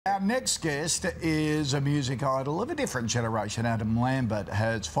Our next guest is a music idol of a different generation. Adam Lambert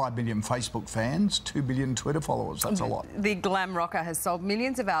has 5 million Facebook fans, 2 billion Twitter followers. That's a lot. The glam rocker has sold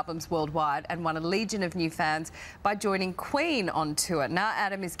millions of albums worldwide and won a legion of new fans by joining Queen on tour. Now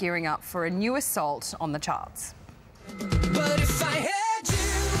Adam is gearing up for a new assault on the charts. But if I had you,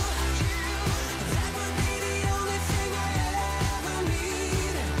 that would be the only thing I ever need.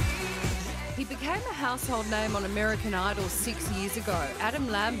 He became a household name on American Idol 6 years ago. Adam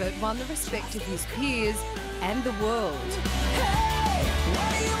Lambert won the respect of his peers and the world. Hey, what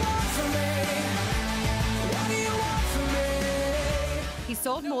do you want from me? What do you want from me? He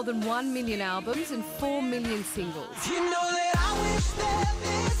sold more than 1 million albums and 4 million singles. You know that I wish that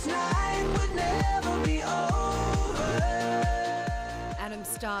this night would never be over. Adam's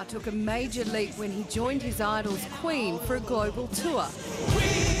star took a major leap when he joined his idol's Queen for a global tour.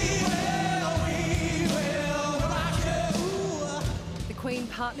 The Queen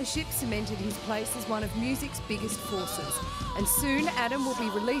partnership cemented his place as one of music's biggest forces. And soon Adam will be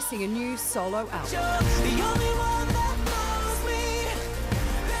releasing a new solo album. You're the only one that knows me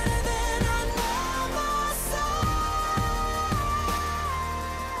better than I know myself.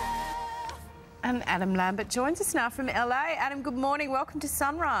 And Adam Lambert joins us now from LA. Adam, good morning. Welcome to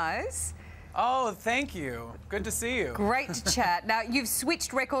Sunrise. Oh, thank you. Good to see you. Great to chat. Now, you've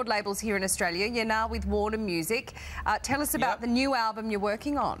switched record labels here in Australia. You're now with Warner Music. Tell us about the new album you're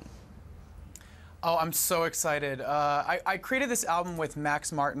working on. Oh, I'm so excited. I created this album with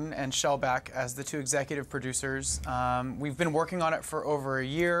Max Martin and Shellback as the two executive producers. We've been working on it for over a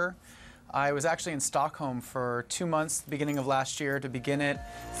year. I was actually in Stockholm for 2 months, beginning of last year, to begin it.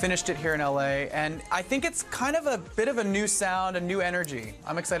 Finished it here in LA, and I think it's kind of a bit of a new sound, a new energy.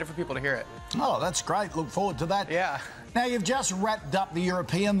 I'm excited for people to hear it. Oh, that's great. Look forward to that. Yeah. Now, you've just wrapped up the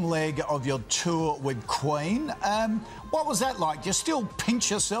European leg of your tour with Queen. What was that like? Do you still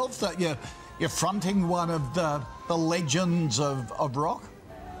pinch yourself that you're fronting one of the legends of rock?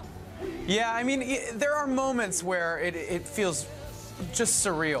 Yeah, I mean, there are moments where it feels just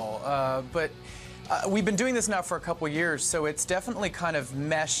surreal, but we've been doing this now for a couple years, so it's definitely kind of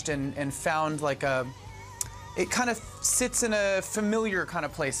meshed and found like it kind of sits in a familiar kind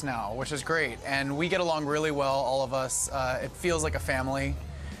of place now, which is great, and we get along really well, all of us. It feels like a family,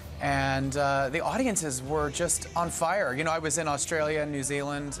 and the audiences were just on fire. You know, I was in Australia and New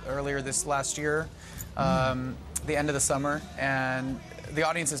Zealand earlier this last year, the end of the summer, and the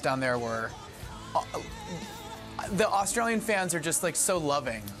audiences down there were the Australian fans are just like so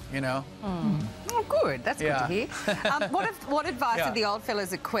loving, you know? Oh, good. That's good to hear. What advice have the old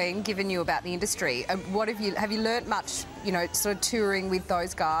fellas at Queen given you about the industry? Have you learnt much, you know, sort of touring with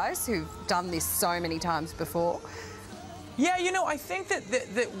those guys who've done this so many times before? Yeah, you know, I think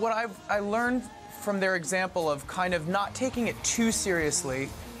that what I learned from their example of kind of not taking it too seriously,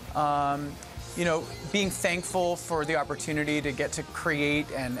 you know, being thankful for the opportunity to get to create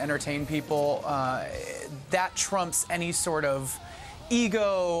and entertain people, that trumps any sort of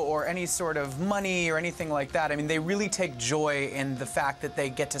ego or any sort of money or anything like that. I mean, they really take joy in the fact that they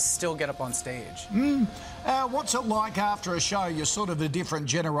get to still get up on stage. What's it like after a show? You're sort of a different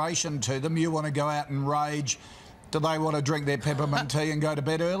generation to them. You want to go out and rage. Do they want to drink their peppermint tea and go to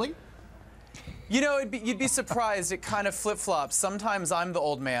bed early? You know, you'd be surprised. It kind of flip-flops. Sometimes I'm the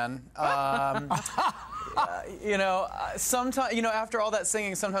old man. You know, sometimes, you know, after all that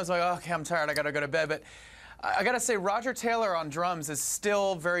singing, sometimes I'm like, oh, okay, I'm tired, I gotta go to bed. But I gotta say, Roger Taylor on drums is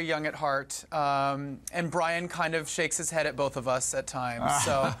still very young at heart, and Brian kind of shakes his head at both of us at times.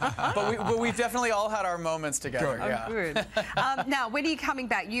 So, but we've definitely all had our moments together. Good. Yeah. Oh, good. Now, when are you coming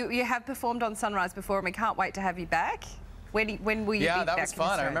back? You have performed on Sunrise before, and we can't wait to have you back. When will you be back? Yeah, that was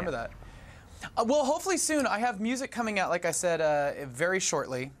fun. I remember that. Well, hopefully soon. I have music coming out, like I said, very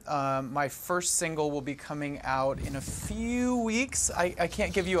shortly. My first single will be coming out in a few weeks. I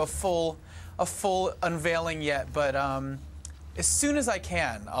can't give you a full unveiling yet, but as soon as I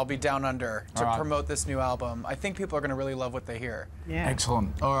can, I'll be down under to promote this new album. I think people are going to really love what they hear. Yeah.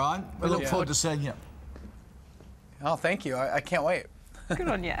 Excellent. All right. We look forward to seeing you. Oh, thank you. I can't wait. Good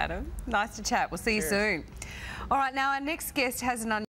on you, Adam. Nice to chat. We'll see you soon. All right, now our next guest has an